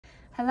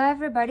Hello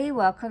everybody,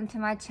 welcome to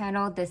my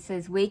channel. This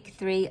is week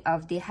 3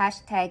 of the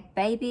hashtag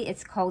Baby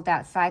It's Cold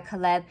Outside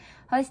collab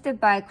hosted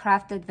by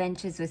Craft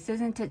Adventures with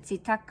Susan Tootsie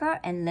Tucker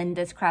and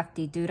Lynda's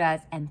Crafty,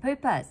 Doodas and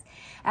Poopas.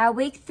 Our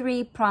week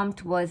 3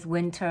 prompt was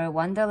Winter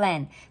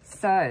Wonderland.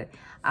 So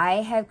I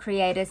have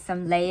created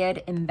some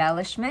layered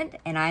embellishment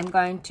and I'm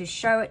going to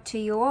show it to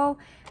you all.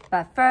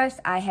 But first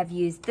I have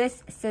used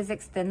this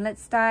Sizzix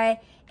Thinlits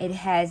die. It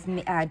has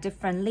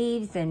different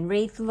leaves and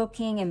wreath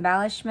looking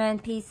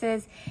embellishment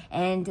pieces,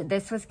 and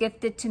this was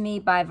gifted to me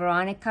by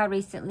Veronica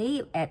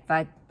recently at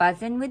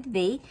Buzzin' with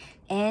V.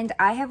 And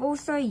I have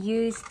also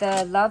used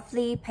the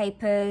lovely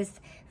papers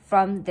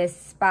from this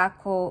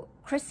sparkle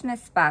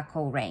Christmas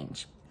sparkle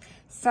range.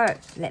 So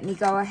let me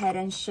go ahead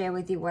and share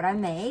with you what I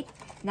made.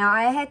 Now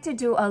I had to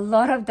do a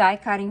lot of die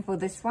cutting for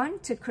this one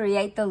to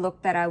create the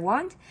look that I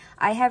want.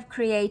 I have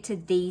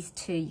created these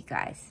two, you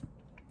guys.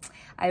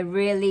 I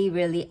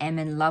really am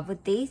in love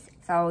with these.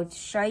 So I'll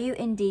show you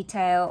in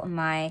detail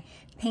my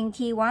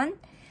pinky one.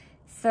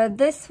 So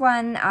this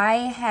one I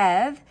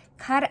have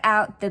cut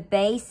out the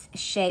base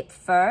shape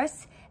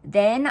first.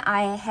 Then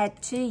I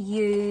had to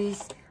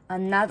use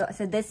another.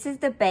 So this is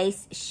the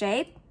base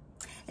shape.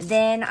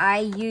 Then I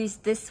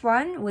used this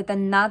one with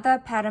another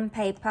pattern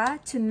paper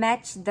to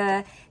match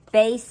the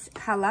base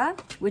color,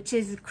 which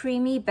is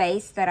creamy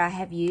base that I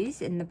have used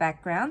in the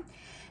background.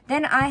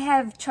 Then I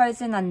have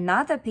chosen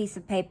another piece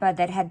of paper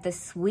that had the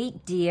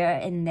sweet deer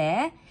in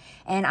there,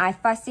 and I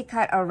fussy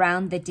cut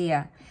around the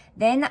deer.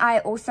 Then I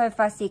also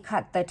fussy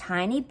cut the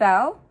tiny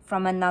bell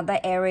from another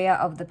area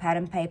of the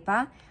pattern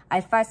paper.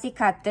 I fussy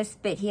cut this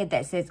bit here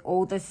that says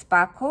all the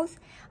sparkles.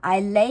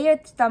 I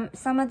layered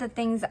some of the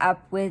things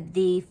up with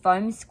the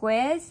foam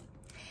squares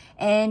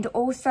and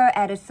also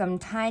added some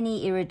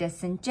tiny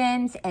iridescent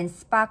gems and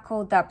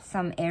sparkled up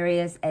some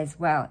areas as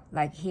well.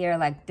 Like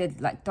here,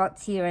 did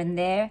dots here and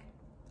there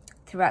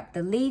throughout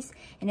the leaves.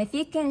 And if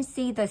you can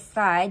see the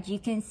side, you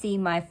can see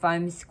my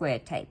foam square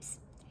tapes.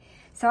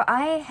 So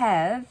I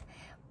have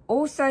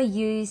also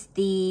used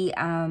the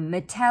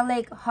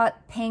metallic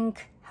hot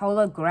pink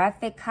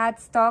holographic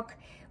cardstock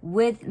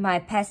with my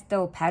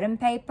pastel pattern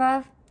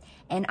paper,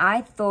 and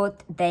I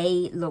thought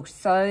they looked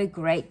so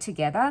great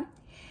together.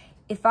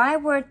 If I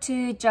were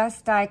to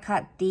just die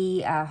cut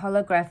the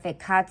holographic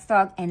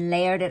cardstock and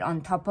layered it on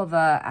top of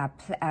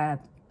a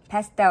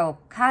pastel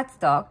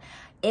cardstock,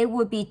 it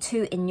would be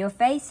too in your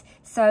face.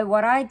 So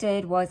what I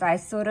did was I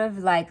sort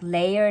of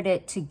layered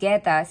it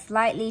together,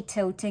 slightly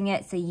tilting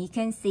it so you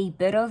can see a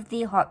bit of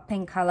the hot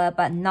pink color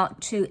but not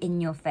too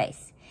in your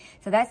face.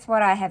 So that's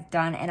what I have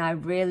done, and I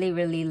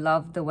really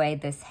love the way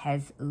this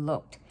has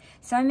looked.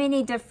 So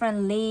many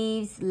different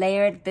leaves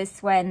layered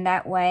this way and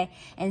that way,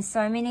 and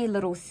so many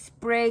little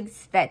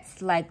sprigs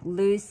that's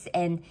loose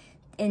and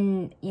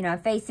in,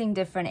 facing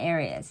different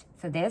areas.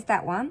 So there's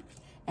that one.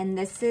 And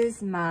this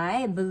is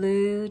my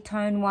blue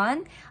tone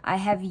one. I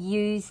have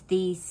used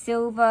the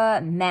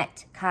silver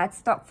matte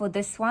cardstock for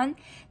this one.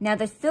 Now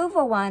the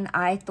silver one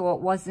I thought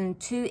wasn't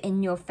too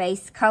in your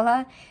face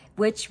color,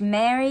 which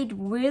married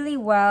really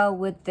well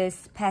with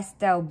this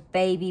pastel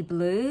baby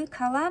blue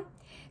color.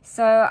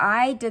 So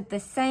I did the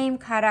same,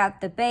 cut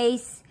out the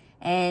base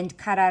and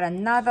cut out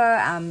another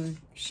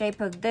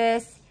shape of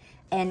this,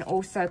 and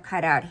also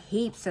cut out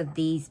heaps of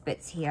these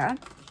bits here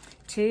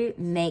to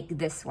make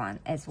this one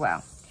as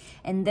well.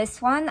 In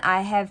this one,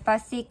 I have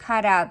fussy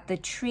cut out the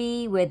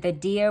tree where the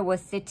deer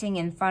was sitting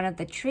in front of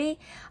the tree.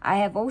 I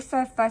have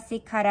also fussy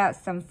cut out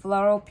some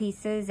floral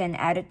pieces and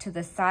added to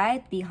the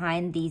side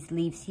behind these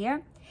leaves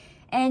here,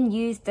 and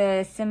used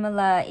the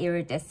similar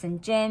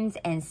iridescent gems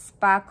and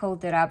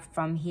sparkled it up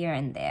from here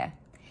and there.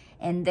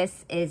 And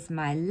this is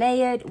my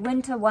layered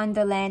Winter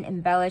Wonderland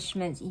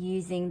embellishments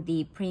using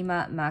the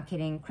Prima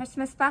Marketing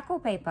Christmas Sparkle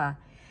paper.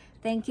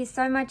 Thank you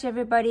so much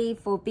everybody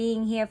for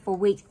being here for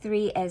week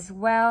 3 as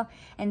well.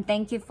 And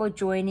thank you for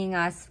joining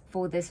us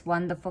for this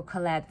wonderful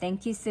collab.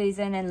 Thank you,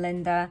 Susan and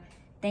Lynda.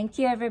 Thank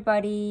you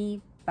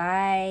everybody.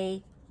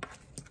 Bye.